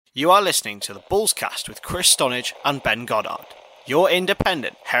You are listening to the Bullscast with Chris Stonage and Ben Goddard, your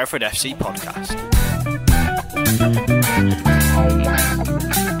independent Hereford FC podcast.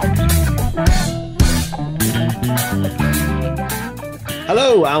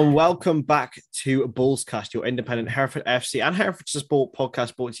 Hello and welcome back to Bullscast, your independent Hereford FC and Herefordshire Sport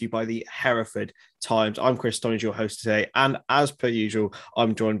podcast brought to you by the Hereford Times. I'm Chris Stonage, your host today, and as per usual,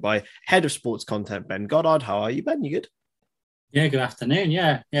 I'm joined by Head of Sports Content, Ben Goddard. How are you, Ben? You good? Yeah, good afternoon.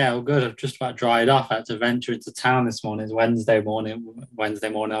 Yeah, all good. I've just about dried off. I had to venture into town this morning. It's Wednesday morning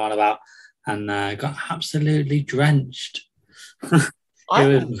on about, and got absolutely drenched. It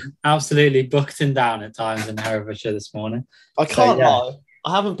was absolutely bucketing down at times in Herefordshire this morning. I can't lie.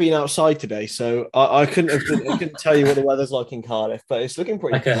 I haven't been outside today, so I couldn't tell you what the weather's like in Cardiff, but it's looking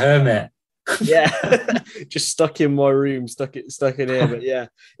pretty like a hermit. Yeah, just stuck in my room, stuck in here. But yeah,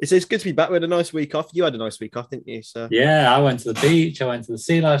 it's good to be back. We had a nice week off. You had a nice week off, didn't you? So yeah, I went to the beach, I went to the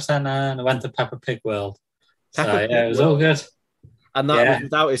Sea Life Centre, and I went to Peppa Pig World. It was all good. And that was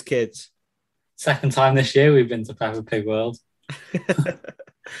without his kids. Second time this year we've been to Peppa Pig World.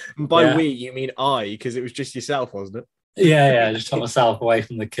 And by we, you mean I, because it was just yourself, wasn't it? Yeah, I just took myself away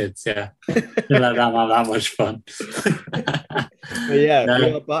from the kids. Yeah, didn't let them have that much fun. But yeah,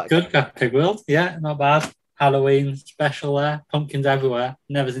 we are back. Good Pig World. Yeah, not bad. Halloween special there. Pumpkins everywhere.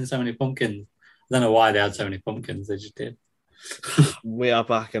 Never seen so many pumpkins. I don't know why they had so many pumpkins. They just did. We are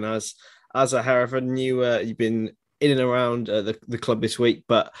back, and as a Hereford, you've been in and around the club this week,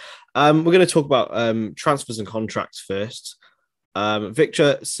 but we're going to talk about transfers and contracts first.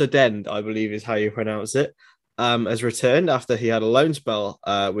 Victor Sedend, I believe is how you pronounce it, has returned after he had a loan spell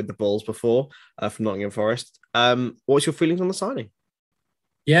with the Bulls before from Nottingham Forest. What's your feelings on the signing?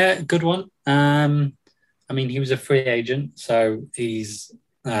 Yeah, good one. I mean, he was a free agent, so he's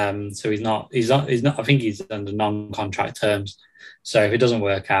not. I think he's under non-contract terms. So if it doesn't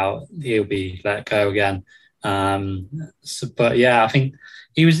work out, he'll be let go again. But yeah, I think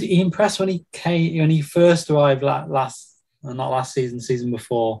he impressed when he first arrived season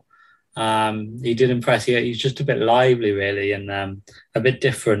before. He did impress. He's just a bit lively, really, and a bit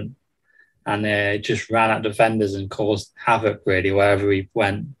different. And just ran at defenders and caused havoc, really, wherever he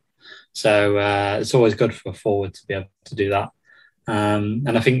went. So it's always good for a forward to be able to do that. And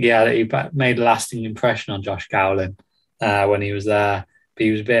I think, that he made a lasting impression on Josh Gowling when he was there. But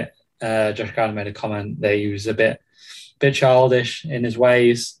he was a bit, Josh Gowling made a comment that he was a bit childish in his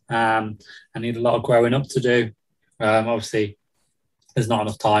ways and he had a lot of growing up to do. Obviously, there's not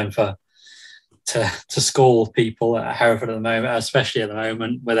enough time to school people at Hereford at the moment, especially at the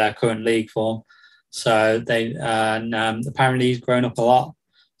moment with their current league form. So apparently he's grown up a lot.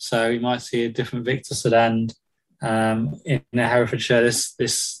 So you might see a different Victor Sedend in Herefordshire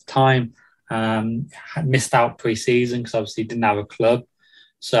this time. Missed out pre-season because obviously he didn't have a club.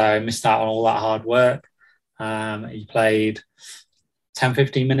 So missed out on all that hard work. He played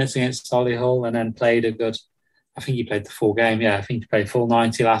 10-15 minutes against Solihull and then played I think he played the full game. Yeah, I think he played full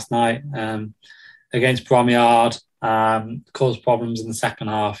 90 last night against Bromyard. Caused problems in the second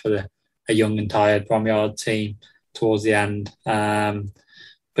half for a young and tired Bromyard team towards the end.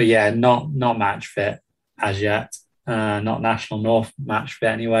 But yeah, not match fit as yet. Not National North match fit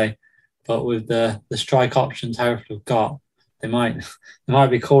anyway. But with the strike options Hereford have got, they might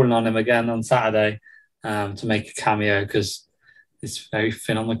be calling on him again on Saturday to make a cameo because it's very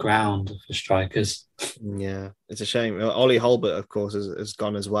thin on the ground for strikers. Yeah, it's a shame. Ollie Holbert, of course, has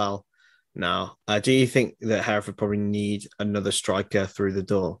gone as well now. Do you think that Hereford probably need another striker through the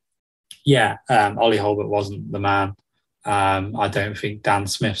door? Yeah, Ollie Holbert wasn't the man. I don't think Dan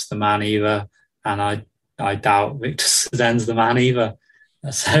Smith's the man either. And I doubt Victor Sedend's the man either.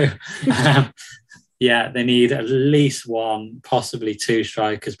 So, they need at least one, possibly two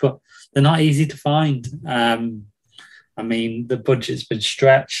strikers, but they're not easy to find. I mean, the budget's been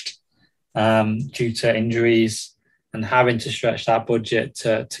stretched due to injuries and having to stretch that budget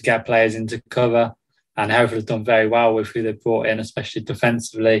to get players into cover. And Hereford have done very well with who they've brought in, especially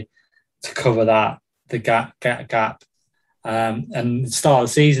defensively, to cover the gap. And at the start of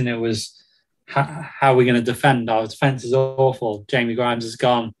the season, it was, how are we going to defend? Our defence is awful. Jamie Grimes is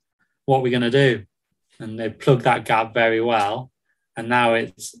gone. What are we going to do? And they plugged that gap very well. And now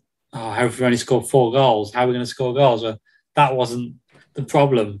it's, Hereford only scored 4 goals. How are we going to score goals? Well, that wasn't the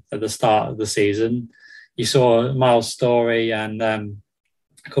problem at the start of the season. You saw Miles Story and a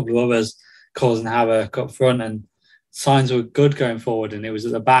couple of others causing havoc up front, and signs were good going forward, and it was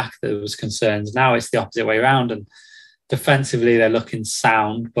at the back that was concerns. Now it's the opposite way around, and defensively they're looking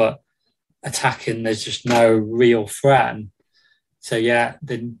sound, but attacking there's just no real threat. And so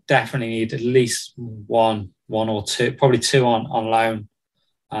they definitely need at least one or two, probably two on loan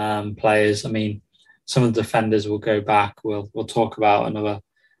players. I mean, some of the defenders will go back. We'll talk about another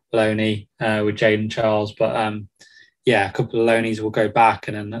loanee with Jaden Charles, but yeah, a couple of loanees will go back,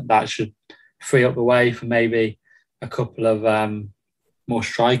 and then that should free up the way for maybe a couple of more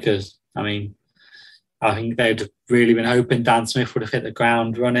strikers. I mean, I think they'd really been hoping Dan Smith would have hit the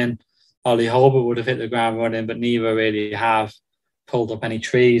ground running. Ollie Holbert would have hit the ground running, but neither really have pulled up any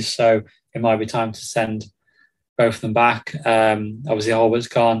trees. So it might be time to send both of them back. Obviously, Holbert's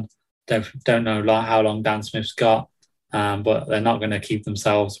gone. Don't know how long Dan Smith's got, but they're not going to keep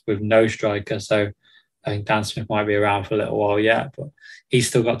themselves with no striker. So I think Dan Smith might be around for a little while yet, but he's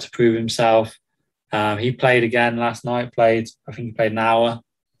still got to prove himself. He played again last night. I think he played an hour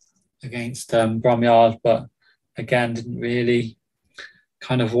against Bromyard, but again didn't really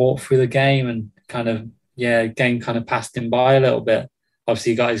kind of walk through the game, and game kind of passed him by a little bit.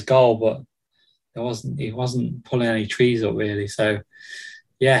 Obviously, he got his goal, but he wasn't pulling any trees up really. So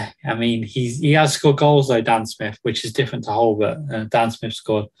yeah, I mean, he has scored goals though, Dan Smith, which is different to Holbert. Dan Smith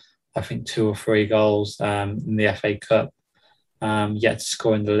scored, I think, 2 or 3 goals in the FA Cup, yet to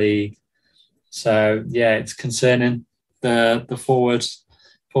score in the league. So yeah, it's concerning the forwards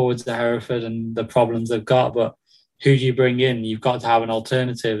at Hereford and the problems they've got. But who do you bring in? You've got to have an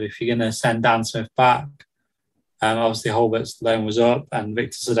alternative if you're going to send Dan Smith back. Obviously, Holbert's loan was up and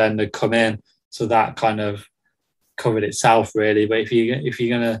Victor Sudden had come in, so that kind of covered itself really. But if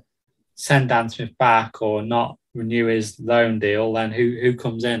you're going to send Dan Smith back or not renew his loan deal, then who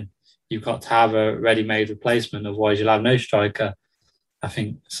comes in? You've got to have a ready-made replacement, otherwise you'll have no striker. I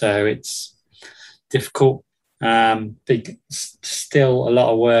think so. It's difficult. Still a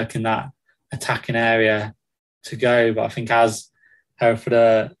lot of work in that attacking area to go, but I think as Hereford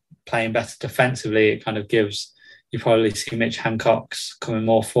are playing better defensively, it kind of gives, you probably see Mitch Hancock's coming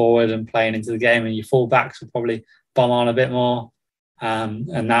more forward and playing into the game, and your full-backs will probably bomb on a bit more,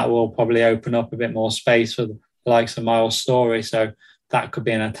 and that will probably open up a bit more space for the likes of Miles Story, so that could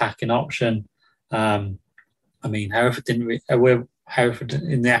be an attacking option. I mean, Hereford Hereford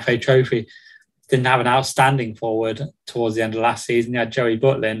in the FA Trophy didn't have an outstanding forward towards the end of last season. You had Joey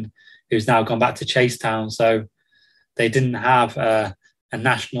Butlin, who's now gone back to Chasetown. So they didn't have a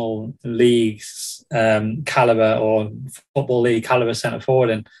National League's calibre or Football League calibre centre forward.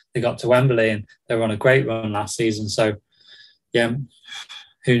 And they got to Wembley and they were on a great run last season. So, yeah,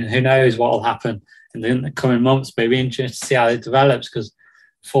 who knows what will happen in the coming months. But it'll be interesting to see how it develops, because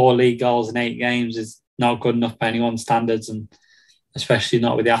 4 league goals in 8 games is not good enough by anyone's standards, and especially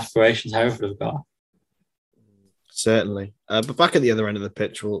not with the aspirations Hereford have got. Certainly. But back at the other end of the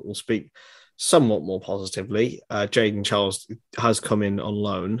pitch, we'll speak somewhat more positively. Jaden Charles has come in on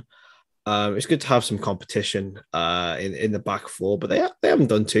loan. It's good to have some competition in the back 4, but they haven't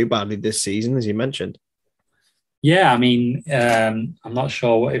done too badly this season, as you mentioned. Yeah, I mean, I'm not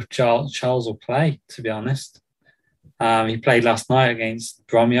sure if Charles will play, to be honest. He played last night against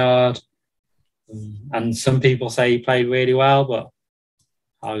Bromyard, and some people say he played really well, but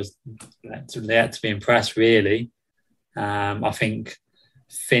I was yet to be impressed, really. I think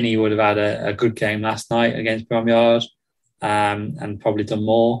Finney would have had a good game last night against Bromyard, and probably done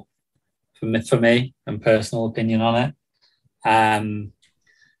more for me and personal opinion on it. And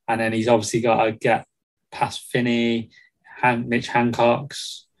then he's obviously got to get past Finney, Mitch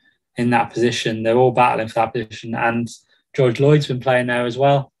Hancock's in that position. They're all battling for that position. And George Lloyd's been playing there as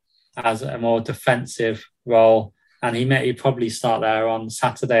well as a more defensive role. And he'd probably start there on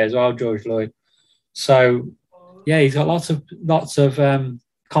Saturday as well, George Lloyd. So, yeah, he's got lots of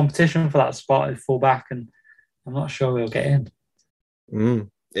competition for that spot at fullback, and I'm not sure he'll get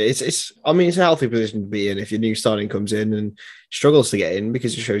in. It's a healthy position to be in if your new starting comes in and struggles to get in,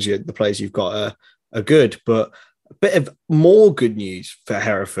 because it shows you the players you've got are good. But a bit of more good news for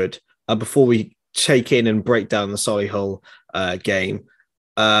Hereford before we take in and break down the Solihull game.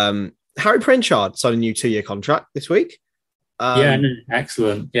 Harry Pritchard signed a new 2-year contract this week.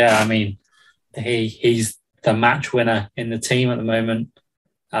 Excellent. Yeah, I mean, he's the match winner in the team at the moment.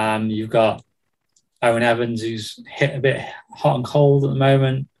 You've got Owen Evans, who's hit a bit hot and cold at the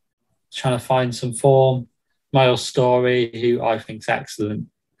moment, trying to find some form. Miles Story, who I think is excellent.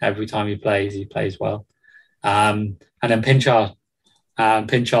 Every time he plays well. And then Pritchard.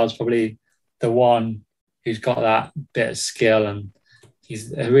 Pritchard's probably the one who's got that bit of skill, and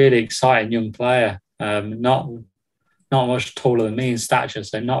he's a really exciting young player. Not much taller than me in stature,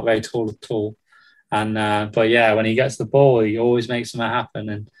 so not very tall at all. And but yeah, when he gets the ball, he always makes something happen,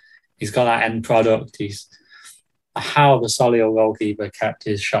 and he's got that end product. He's how the Solihull goalkeeper kept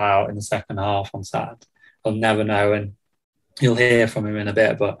his shot out in the second half on Saturday, I'll never know, and you'll hear from him in a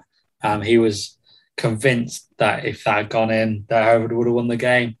bit. But he was convinced that if that had gone in, that Hereford would have won the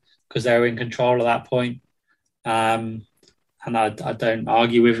game because they were in control at that point. And I don't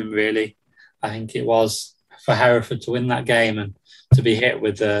argue with him, really. I think it was for Hereford to win that game, and to be hit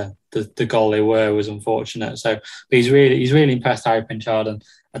with the goal they were was unfortunate. So but he's really impressed, Harry Pinchard, and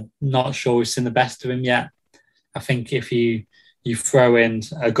I'm not sure we've seen the best of him yet. I think if you throw in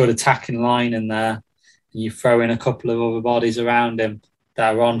a good attacking line in there, and you throw in a couple of other bodies around him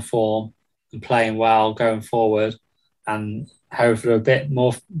that are on form and playing well going forward, and Hereford a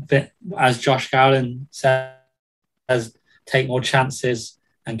bit as Josh Gowden says, take more chances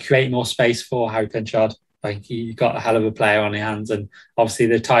and create more space for Harry Pinchard. I think he got a hell of a player on his hands, and obviously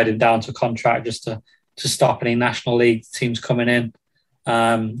they tied him down to a contract just to stop any National League teams coming in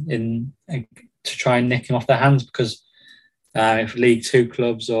to try and nick him off their hands, because if League Two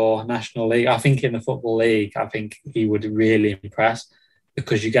clubs or National League, I think in the Football League, I think he would really impress,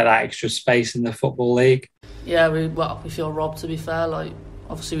 because you get that extra space in the Football League. Yeah, we feel robbed, to be fair. Like,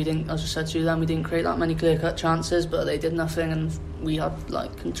 obviously we didn't, as I said to you then, we didn't create that many clear-cut chances, but they did nothing, and we had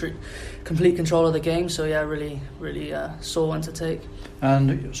like complete control of the game. So yeah, really saw when to take.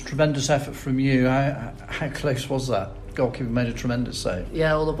 And it was a tremendous effort from you. How close was that? Goalkeeper made a tremendous save.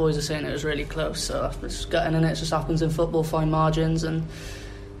 Yeah, all the boys are saying it was really close. So it's gutting, and it just happens in football, fine margins, and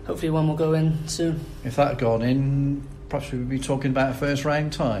hopefully one will go in soon. If that had gone in, perhaps we would be talking about a first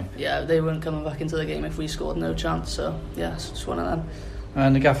round tie. Yeah, they weren't coming back into the game if we scored no chance. So yeah, it's just one of them.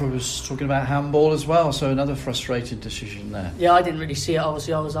 And the gaffer was talking about handball as well, so another frustrated decision there. Yeah, I didn't really see it.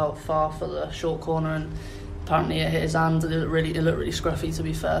 Obviously, I was out far for the short corner, and apparently it hit his hand. It looked really scruffy, to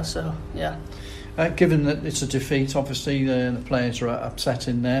be fair. So yeah. Given that it's a defeat, obviously the players are upset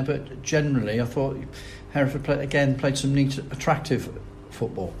in there, but generally I thought Hereford played some neat, attractive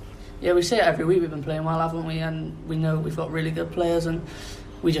football. Yeah, we say it every week. We've been playing well, haven't we? And we know we've got really good players, and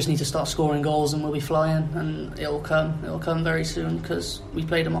we just need to start scoring goals, and we'll be flying, and it'll come very soon, because we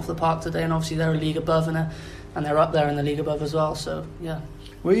played them off the park today, and obviously they're a league above, and they're up there in the league above as well. So yeah.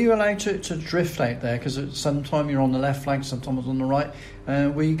 Were you allowed to drift out there? Because sometimes you're on the left flank, sometimes on the right.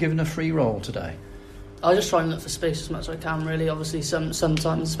 Were you given a free roll today? I just try and look for space as much as I can, really. Obviously,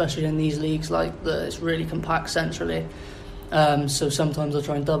 sometimes, especially in these leagues, it's really compact centrally. So sometimes I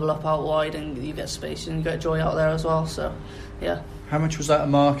try and double up out wide, and you get space, and you get Joy out there as well. So yeah. How much was that a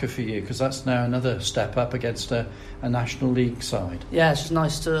marker for you? Because that's now another step up against a National League side. Yeah, it's just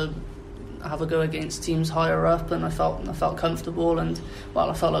nice to have a go against teams higher up, and I felt comfortable, and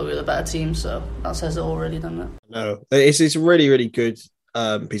I felt like we were the better team, so that says it all, really, doesn't it? No, it's a really, really good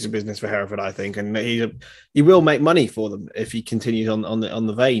piece of business for Hereford, I think, and he will make money for them if he continues on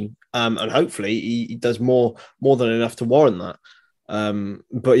the vein, and hopefully he does more than enough to warrant that.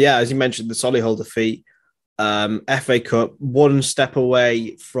 But yeah, as you mentioned, the Solihull defeat. FA Cup, one step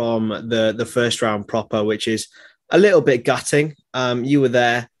away from the first round proper, which is a little bit gutting. You were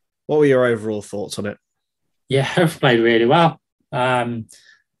there. What were your overall thoughts on it? Yeah, Hereford played really well.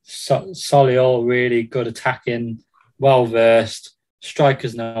 Solihull really good attacking, well versed.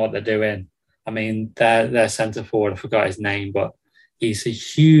 Strikers know what they're doing. I mean, their centre forward, I forgot his name, but he's a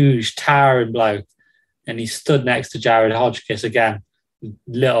huge, towering bloke, and he stood next to Jared Hodgkiss again, a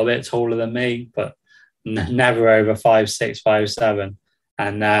little bit taller than me, but never over 5'6", 5'7",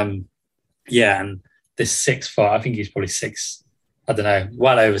 and and this 6 foot, I think he's probably 6, I don't know,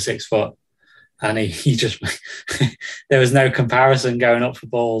 well over 6 foot, and he just there was no comparison going up for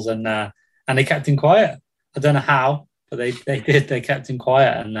balls, and they kept him quiet. I don't know how, but they did. They kept him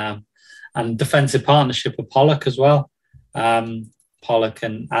quiet, and defensive partnership with Pollock as well. Pollock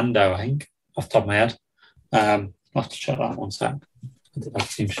and Ando, I think, off the top of my head. I'll have to check that one sec. I did have a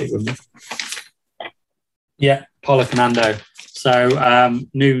team sheet with me. Yeah, Pollock and Ando. So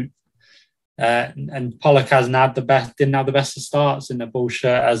new, and Pollock didn't have the best of starts in the Bull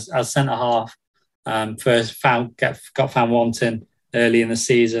shirt as centre half. First got found wanting early in the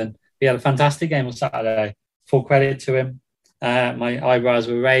season. He had a fantastic game on Saturday. Full credit to him. My eyebrows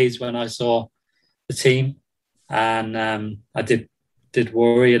were raised when I saw the team, and I did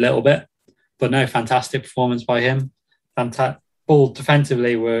worry a little bit, but no, fantastic performance by him. Bull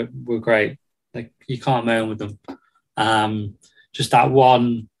defensively were great. Like, you can't moan with them. Just that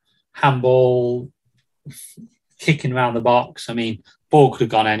one handball kicking around the box. I mean, ball could have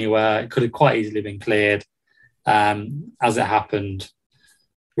gone anywhere. It could have quite easily been cleared. As it happened,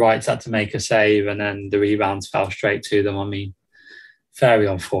 Wrights had to make a save, and then the rebounds fell straight to them. I mean, very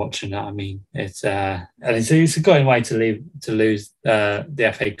unfortunate. I mean, it's a going way to lose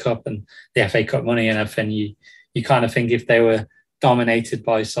the FA Cup and the FA Cup money and everything. You kind of think if they were dominated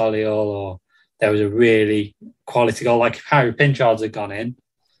by Solihull, or there was a really quality goal, like if Harry Pinchard's had gone in,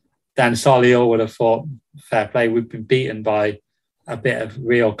 then Solihull would have thought, fair play, we've been beaten by a bit of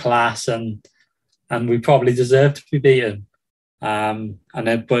real class and we probably deserve to be beaten.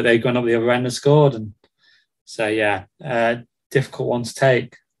 But they've gone up the other end and scored. And so, yeah, difficult one to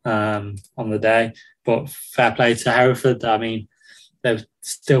take on the day. But fair play to Hereford. I mean, they're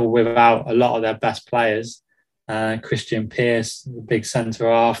still without a lot of their best players. Christian Pearce, the big centre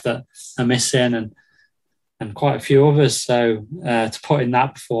half that are missing, and quite a few others. So to put in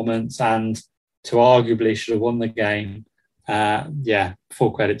that performance and to arguably should have won the game,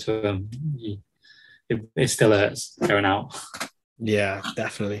 full credit to them. It still hurts going out. Yeah,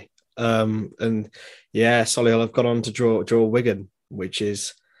 definitely. And yeah, Solihull have gone on to draw Wigan, which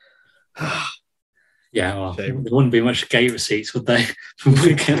is yeah. Well, there wouldn't be much gate receipts, would they? From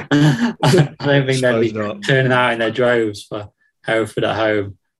Wigan, I don't think they'd be turning out in their droves for Hereford at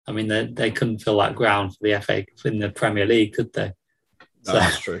home. I mean, they couldn't fill that ground for the FA in the Premier League, could they? So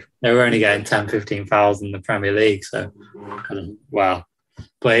that's true. They were only getting 10,000-15,000 in the Premier League, so wow.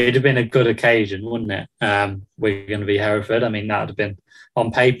 But it'd have been a good occasion, wouldn't it? We're going to be Hereford. I mean, that would have been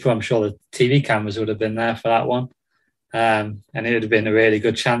on paper. I'm sure the TV cameras would have been there for that one. And it would have been a really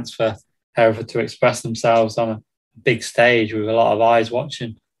good chance for Hereford to express themselves on a big stage with a lot of eyes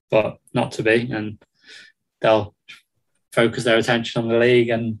watching, but not to be. And they'll focus their attention on the league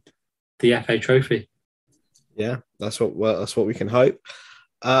and the FA Trophy. Yeah, that's what we can hope.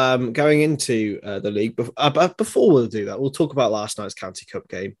 Going into the league, before we'll do that, we'll talk about last night's County Cup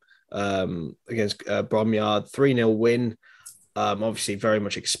game against Bromyard. 3-0 win. Obviously, very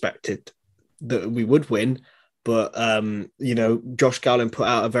much expected that we would win, but Josh Gowling put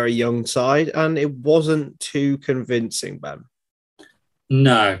out a very young side, and it wasn't too convincing, Ben.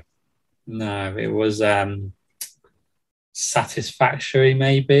 No, it was satisfactory,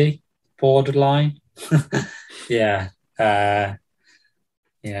 maybe borderline. Yeah.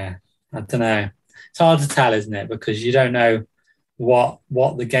 Yeah, I don't know. It's hard to tell, isn't it? Because you don't know what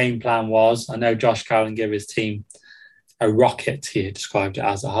the game plan was. I know Josh Cowling gave his team a rocket, he described it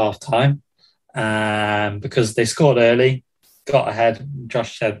as, at half-time, because they scored early, got ahead.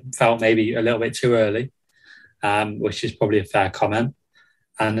 Josh said felt maybe a little bit too early, which is probably a fair comment.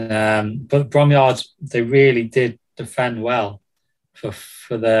 And but Bromyard, they really did defend well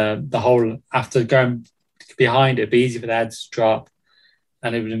for the whole. After going behind, it'd be easy for the heads to drop.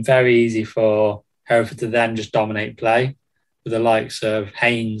 And it would have been very easy for Hereford to then just dominate play with the likes of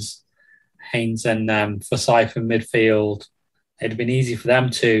Haynes and Forsyth in midfield. It'd have been easy for them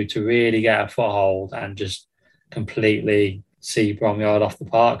to really get a foothold and just completely see Bromyard off the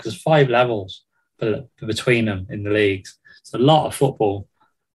park, because there's 5 levels between them in the leagues. It's a lot of football.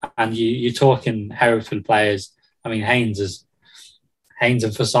 And you're talking Hereford players. I mean, Haynes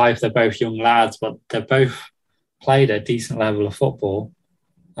and Forsyth, they're both young lads, but they've both played a decent level of football.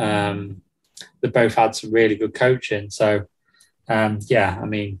 They both had some really good coaching. So, but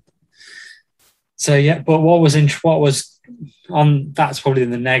what was on, that's probably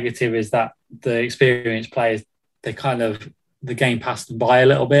the negative, is that the experienced players, the game passed them by a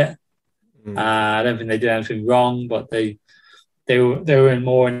little bit. I don't think they did anything wrong, but they were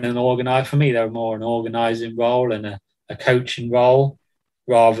more in an organised, for me, they were more an organising role and a coaching role,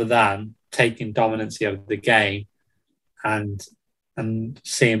 rather than taking dominancy of the game and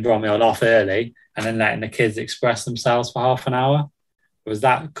seeing Bromyard off early and then letting the kids express themselves for half an hour. Because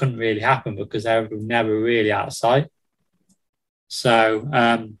that couldn't really happen, because they were never really out of sight. So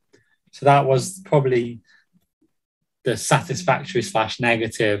that was probably the satisfactory /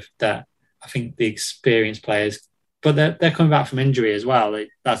 negative, that I think the experienced players, but they're coming back from injury as well.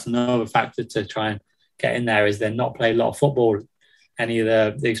 That's another factor to try and get in there, is they're not played a lot of football, any of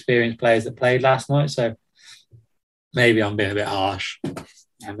the experienced players that played last night. So maybe I'm being a bit harsh.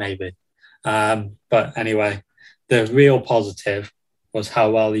 Yeah, maybe. But anyway, the real positive was how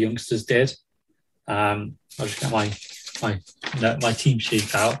well the youngsters did. I'll just get my team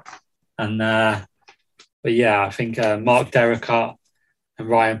sheet out. And but yeah, I think Mark Derricott and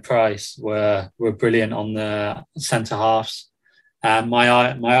Ryan Price were brilliant on the centre halves. My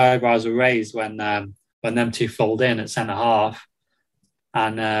eyebrows were raised when them two filled in at centre half,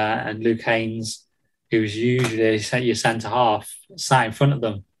 and Luke Haynes, who was usually your centre half, sat in front of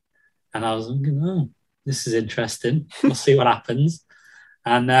them, and I was thinking, oh, this is interesting. We'll see what happens.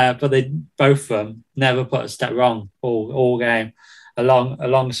 And but they both of them never put a step wrong all game,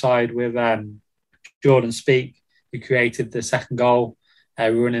 alongside with Jordan Speak, who created the second goal,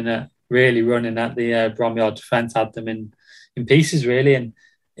 running at the Bromyard defence, had them in pieces really, and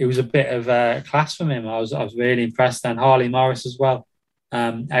it was a bit of a class from him. I was really impressed, and Harley Morris as well.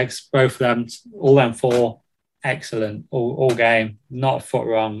 Both of them, all them 4 excellent all game, not a foot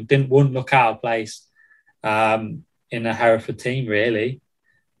wrong. Wouldn't look out of place in a Hereford team, really.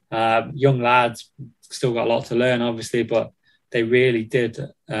 Young lads, still got a lot to learn, obviously, but they really did.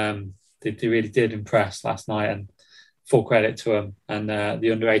 They really did impress last night, and full credit to them. And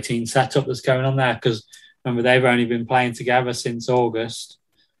the under-18 setup that's going on there, because remember, they've only been playing together since August.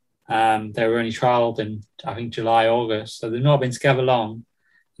 They were only trialled in, I think, July, August. So they've not been together long,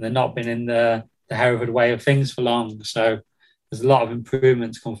 and they've not been in the Hereford way of things for long. So there's a lot of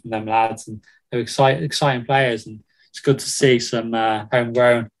improvements come from them lads, and they're exciting players. And it's good to see some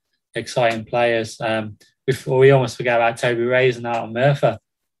homegrown, exciting players. We almost forget about Toby Raisin out on Merthyr,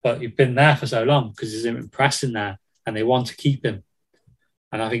 but you've been there for so long because he's impressing there, and they want to keep him.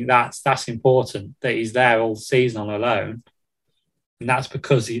 And I think that's important, that he's there all season on loan. And that's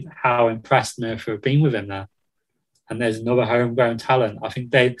because how impressed Merthyr have been with him there. And there's another homegrown talent. I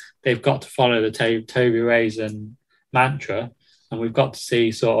think they've got to follow the Toby Raisin mantra, and we've got to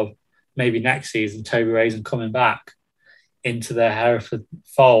see sort of maybe next season Toby Raisin coming back into the Hereford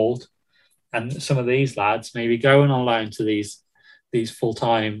fold, and some of these lads maybe going on loan to these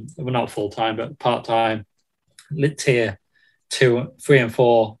full-time, well, not full-time, but part-time tier 2, 3 and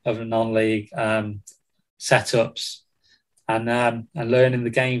 4 of the non-league setups, and learning the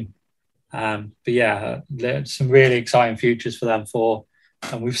game. But yeah, some really exciting futures for them four.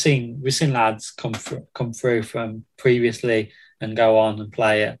 And we've seen lads come through from previously and go on and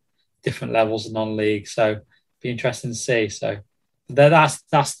play at different levels of non-league. So be interesting to see. So that's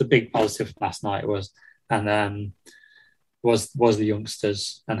the big positive from last night was the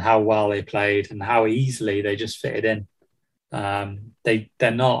youngsters and how well they played and how easily they just fitted in.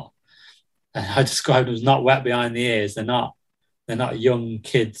 They're not. I described them as not wet behind the ears. They're not young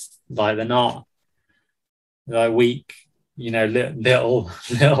kids. Like they're not like weak, little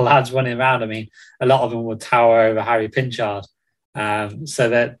lads running around. I mean, a lot of them would tower over Harry Pinchard. So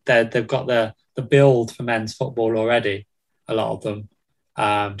that they've got the build for men's football already. A lot of them,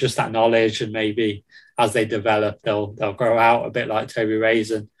 just that knowledge, and maybe as they develop, they'll grow out a bit like Toby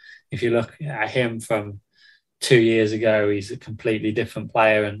Raisin. If you look at him from 2 years ago, he's a completely different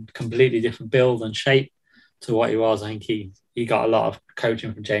player and completely different build and shape to what he was. I think he got a lot of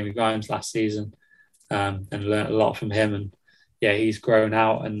coaching from Jamie Grimes last season, and learned a lot from him. And yeah, he's grown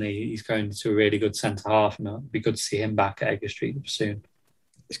out, and he's grown into a really good centre half, and it'll be good to see him back at Edgar Street soon.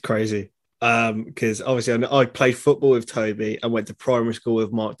 It's crazy because obviously I played football with Toby and went to primary school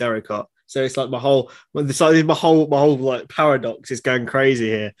with Mark Derricott. So it's like my whole like paradox is going crazy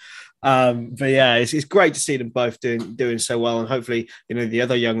here. But yeah, it's great to see them both doing so well, and hopefully the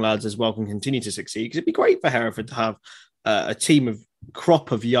other young lads as well can continue to succeed, because it'd be great for Hereford to have a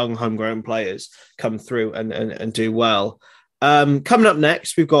crop of young homegrown players come through and do well. Coming up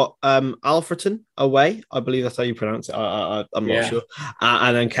next, we've got Alfreton away. I believe that's how you pronounce it. I'm not sure.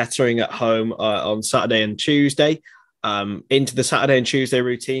 And then Kettering at home on Saturday and Tuesday. Into the Saturday and Tuesday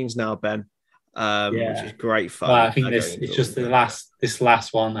routines now, Ben. Which is great fun. Well, I think it's just this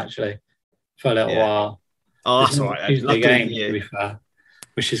last one actually for a little while. Oh, that's all right. Tuesday game, to be fair,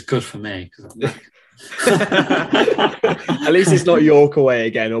 which is good for me. At least it's not York away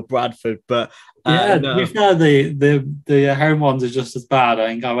again or Bradford, but to be fair, the home ones are just as bad. I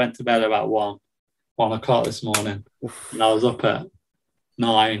think I went to bed about 1 o'clock this morning, and I was up at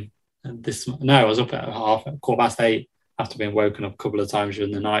 9. I was up at 8:15 after being woken up a couple of times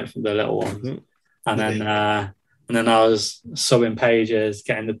during the night for the little ones, and then I was subbing pages,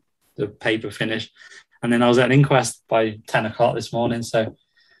 getting the paper finished, and then I was at an inquest by 10 o'clock this morning. So.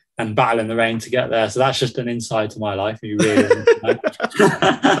 And battling the rain to get there. So that's just an insight to my life. You really want to know.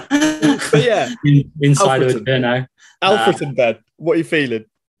 But yeah. Inside of a journo. Alfreton, Ben, what are you feeling?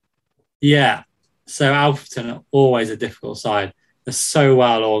 Yeah. So Alfreton are always a difficult side. They're so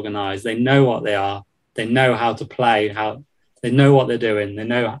well organised. They know what they are. They know how to play. They know what they're doing. They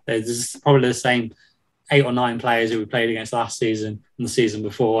know there's probably the same 8 or 9 players who we played against last season and the season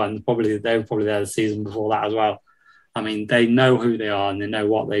before, and they were probably there the season before that as well. I mean, they know who they are and they know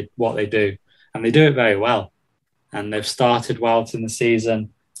what they do, and they do it very well. And they've started well in the season.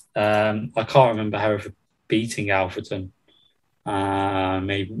 I can't remember Hereford beating Alfreton.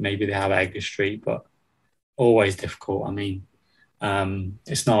 Maybe they have Edgar Street, but always difficult. I mean,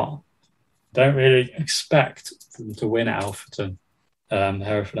 it's not. Don't really expect them to win at Alfreton,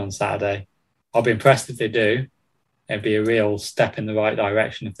 Hereford on Saturday. I'll be impressed if they do. It'd be a real step in the right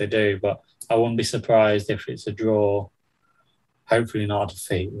direction if they do, but I wouldn't be surprised if it's a draw. Hopefully not a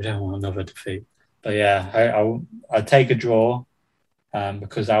defeat. We don't want another defeat. But yeah, I'd take a draw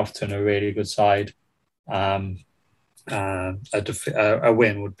because Alfreton are a really good side. A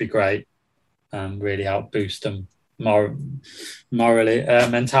win would be great. really help boost them morally,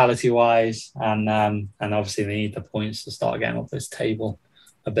 mentality-wise, and obviously they need the points to start getting up this table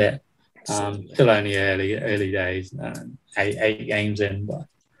a bit. Still only early days, eight games in, but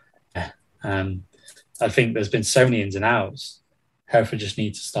I think there's been so many ins and outs. Hereford just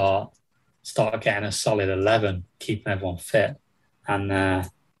need to start getting a solid 11, keeping everyone fit, and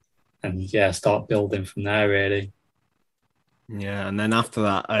start building from there, really. Yeah, and then after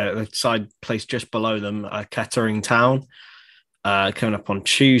that, the side placed just below them, Kettering Town, coming up on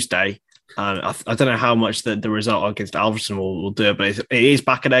Tuesday. I don't know how much the result against Alfreton will do, but it is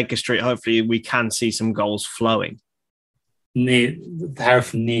back at Edgar Street. Hopefully, we can see some goals flowing.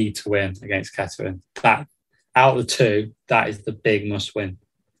 Hereford need to win against Kettering. That out of the two, that is the big must win.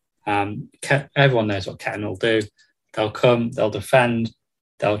 Everyone knows what Kettering will do. They'll come, they'll defend,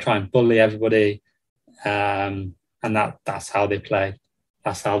 they'll try and bully everybody, and that's how they play.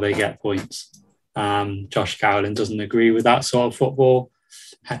 That's how they get points. Josh Cowling doesn't agree with that sort of football.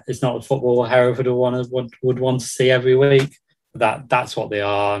 It's not the football Hereford would want to see every week. That's what they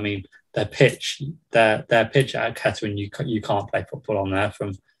are. I mean, their pitch at Kettering, you can't play football on there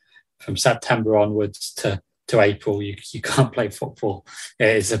from September onwards to April. You can't play football.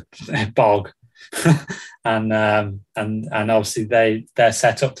 It is a bog, and obviously they're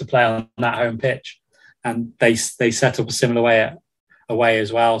set up to play on that home pitch, and they set up a similar way away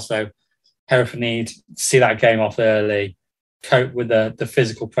as well. So Hereford need to see that game off early, cope with the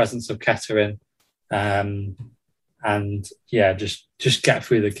physical presence of Kettering, and just get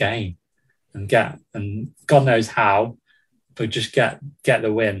through the game and God knows how, but just get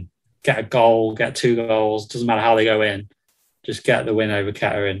the win, get a goal, get 2 goals, doesn't matter how they go in, just get the win over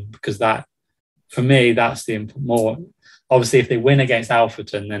Kettering, because that, for me, that's the more. Obviously, if they win against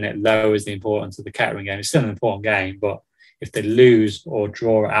Alfreton, then it lowers the importance of the Kettering game. It's still an important game, but if they lose or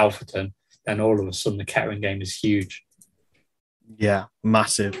draw at Alfreton, then all of a sudden the Kettering game is huge. Yeah,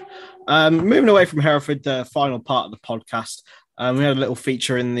 massive. Moving away from Hereford, the final part of the podcast, we had a little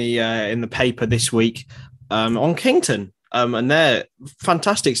feature in the paper this week on Kington, and their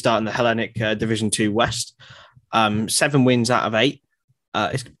fantastic start in the Hellenic Division 2 West. 7 wins out of 8.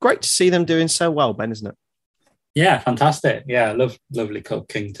 It's great to see them doing so well, Ben, isn't it? Yeah, fantastic. Yeah, lovely club,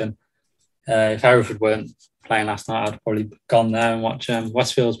 Kington. If Hereford weren't playing last night, I'd probably gone there and watch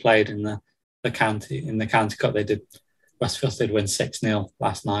Westfield's played in the county cup. Westfield did win 6-0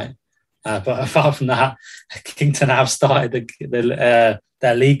 last night. But apart from that, Kington have started their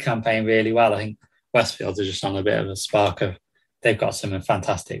league campaign really well. I think Westfield are just on a bit of a spark of, they've got some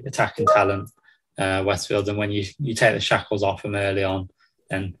fantastic attacking talent, Westfield, and when you take the shackles off them early on,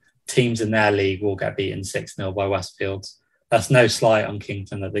 then teams in their league will get beaten 6-0 by Westfield. That's no slight on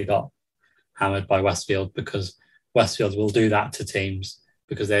Kington that they got hammered by Westfield, because Westfield will do that to teams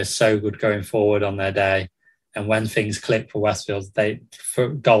because they're so good going forward on their day. And when things click for Westfield,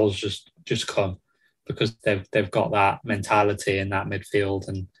 goals just come, because they've got that mentality in that midfield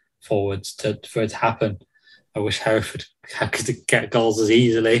and forwards for it to happen. I wish Hereford could get goals as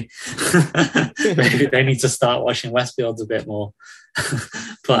easily. Maybe they need to start watching Westfields a bit more.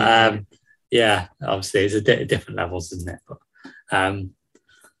 But obviously it's a different levels, isn't it?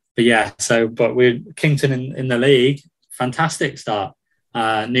 But we're Kington in the league. Fantastic start.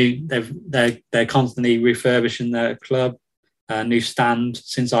 They're constantly refurbishing their club. New stand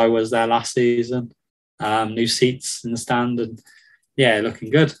since I was there last season. New seats in the stand, and looking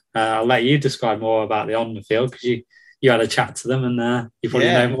good. I'll let you describe more about the on the field, because you had a chat to them, and you probably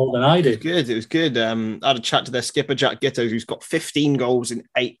know more than I do. It was good. I had a chat to their skipper, Jack Gitto, who's got 15 goals in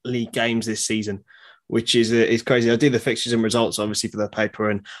 8 league games this season, which is crazy. I do the fixtures and results, obviously, for the paper,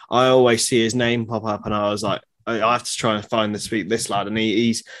 and I always see his name pop up, and I was like, I have to try and find this lad, and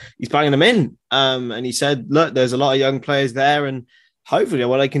he's banging them in. And he said, look, there's a lot of young players there, and hopefully,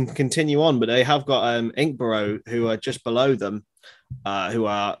 they can continue on. But they have got Inkborough, who are just below them, who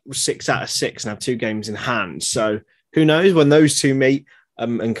are 6 out of 6 and have 2 games in hand. So who knows, when those two meet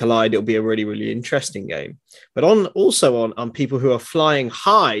and collide, it'll be a really, really interesting game. But on people who are flying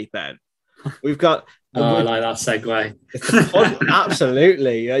high, Ben, we've got. I like that segue.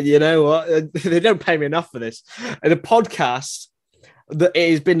 Absolutely. You know what? They don't pay me enough for this. And the podcast, it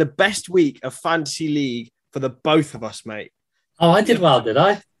has been the best week of Fantasy League for the both of us, mate. Oh, I did well, did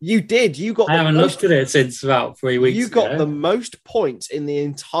I? You did. You got. I haven't looked at it since about 3 weeks ago. You got the most points in the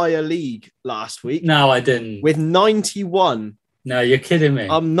entire league last week. No, I didn't. With 91. No, you're kidding me.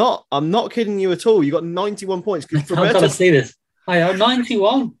 I'm not kidding you at all. You got 91 points. I've got to see this. I have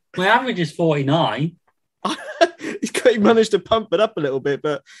 91. My average is 49. He managed to pump it up a little bit,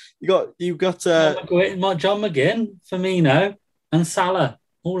 but you got John McGinn, Firmino, and Salah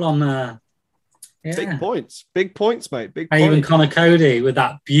all on Yeah. Big points, mate. Big And even points. Connor Cody with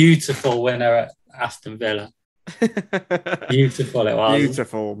that beautiful winner at Aston Villa. Beautiful it was.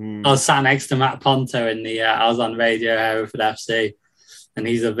 Beautiful. I was sat next to Matt Ponto in the. I was on Radio Hereford FC, and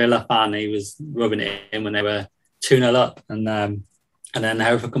he's a Villa fan. He was rubbing it in when they were 2-0 up, and then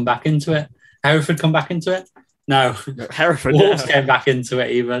Hereford come back into it. No, Hereford. Wolves came back into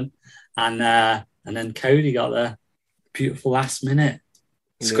it even, and then Cody got the beautiful last minute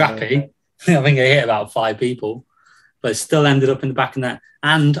scrappy. Yeah. I think he hit about 5 people, but it still ended up in the back of net.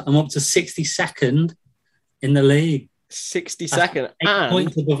 And I'm up to 62nd in the league. 62nd. 8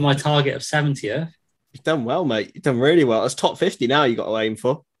 points above my target of 70th. You've done well, mate. You've done really well. That's top 50 now you got to aim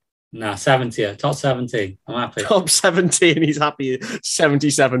for. No, 70th. Top 70. I'm happy. Top 70, and he's happy.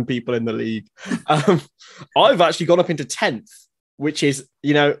 77 people in the league. I've actually gone up into 10th, which is,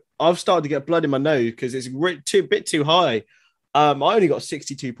 I've started to get blood in my nose because it's a bit too high. I only got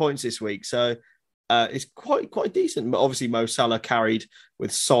 62 points this week, so it's quite decent. But obviously, Mo Salah carried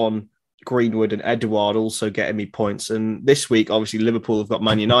with Son, Greenwood, and Edouard also getting me points. And this week, obviously, Liverpool have got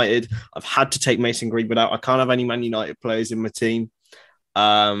Man United. I've had to take Mason Greenwood out. I can't have any Man United players in my team.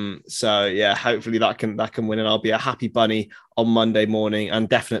 So yeah, hopefully that can win, and I'll be a happy bunny on Monday morning and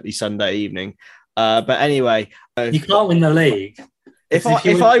definitely Sunday evening. But anyway, you can't win the league. If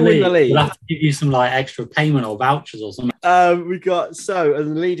I win the league, we'll have to give you some extra payment or vouchers or something. And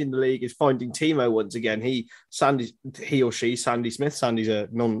the lead in the league is Finding Timo once again. He or she, Sandy Smith. Sandy's a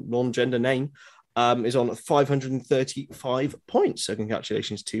non-gender name. Is on 535 points. So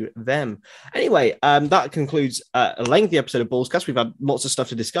congratulations to them. Anyway, that concludes a lengthy episode of Ballscast. We've had lots of stuff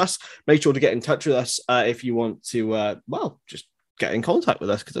to discuss. Make sure to get in touch with us if you want to, just get in contact with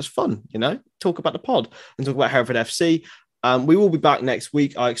us because it's fun, talk about the pod and talk about Hereford FC. We will be back next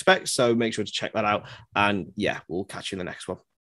week, I expect. So make sure to check that out. And yeah, we'll catch you in the next one.